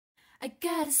I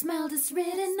got a smile that's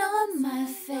written on my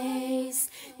face.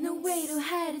 No way to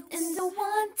hide it, and the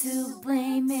one to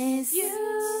blame is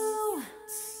you.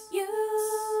 Your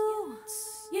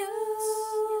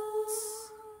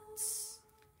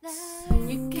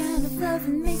kind of love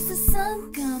makes the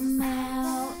sun come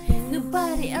out.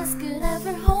 Nobody else could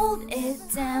ever hold it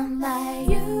down like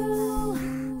you.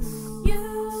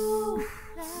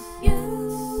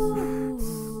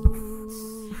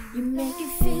 You make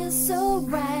it feel so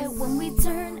right when we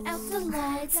turn out the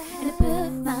lights, and I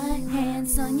put my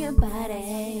hands on your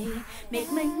body.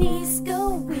 Make my knees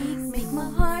go weak, make my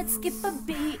heart skip a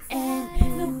beat, and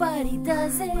nobody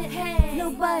does it, hey,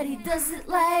 nobody does it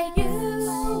like you.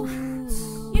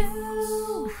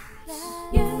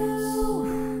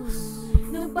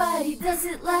 Nobody does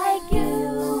it like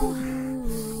you.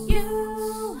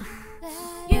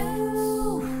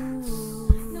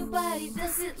 Nobody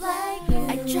does it like you.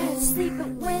 I try to sleep, but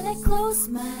when I close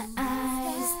my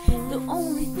eyes, the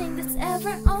only thing that's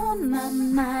ever on my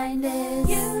mind is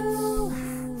you.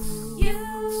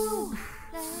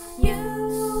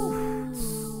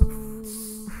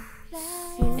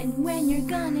 And when you're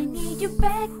gonna need you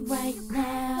back right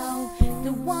now,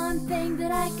 the one thing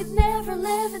that I could never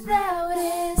live without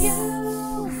is you.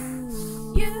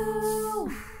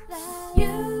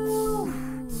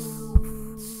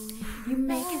 You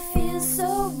make it feel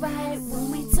so right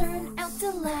when we turn out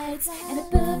the lights, and I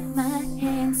put my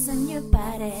hands on your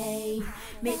body.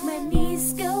 Make my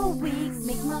knees go weak,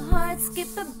 make my heart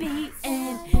skip a beat,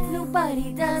 and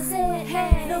nobody does it,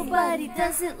 hey, nobody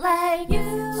does it like you.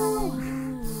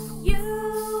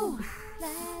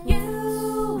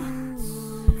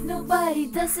 Nobody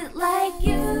does it like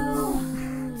you.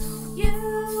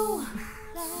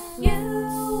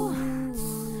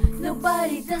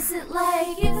 Nobody does it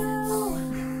like you.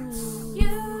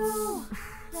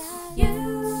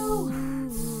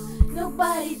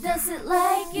 Nobody does it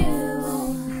like you.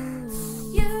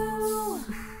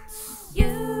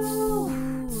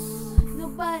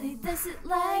 Nobody does it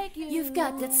like you. You've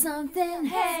got that something,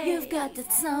 hey, you've got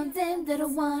that something that I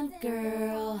want,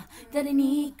 girl, that I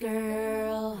need,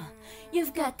 girl.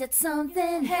 You've got that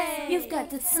something, hey, you've got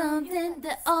that something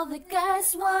that all the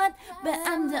guys want, but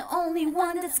I'm the only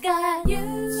one that's got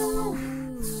you.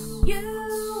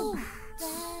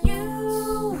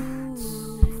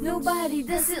 Nobody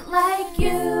does it like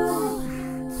you.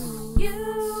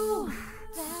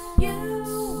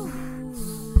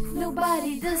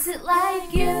 Nobody does it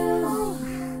like you.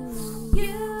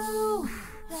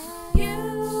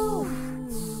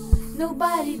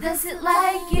 Nobody does it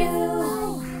like you.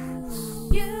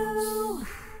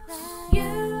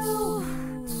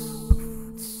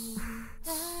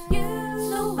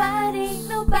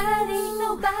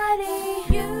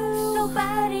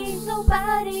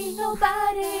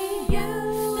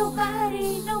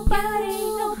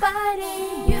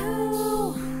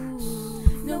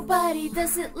 Nobody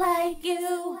does it like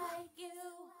you.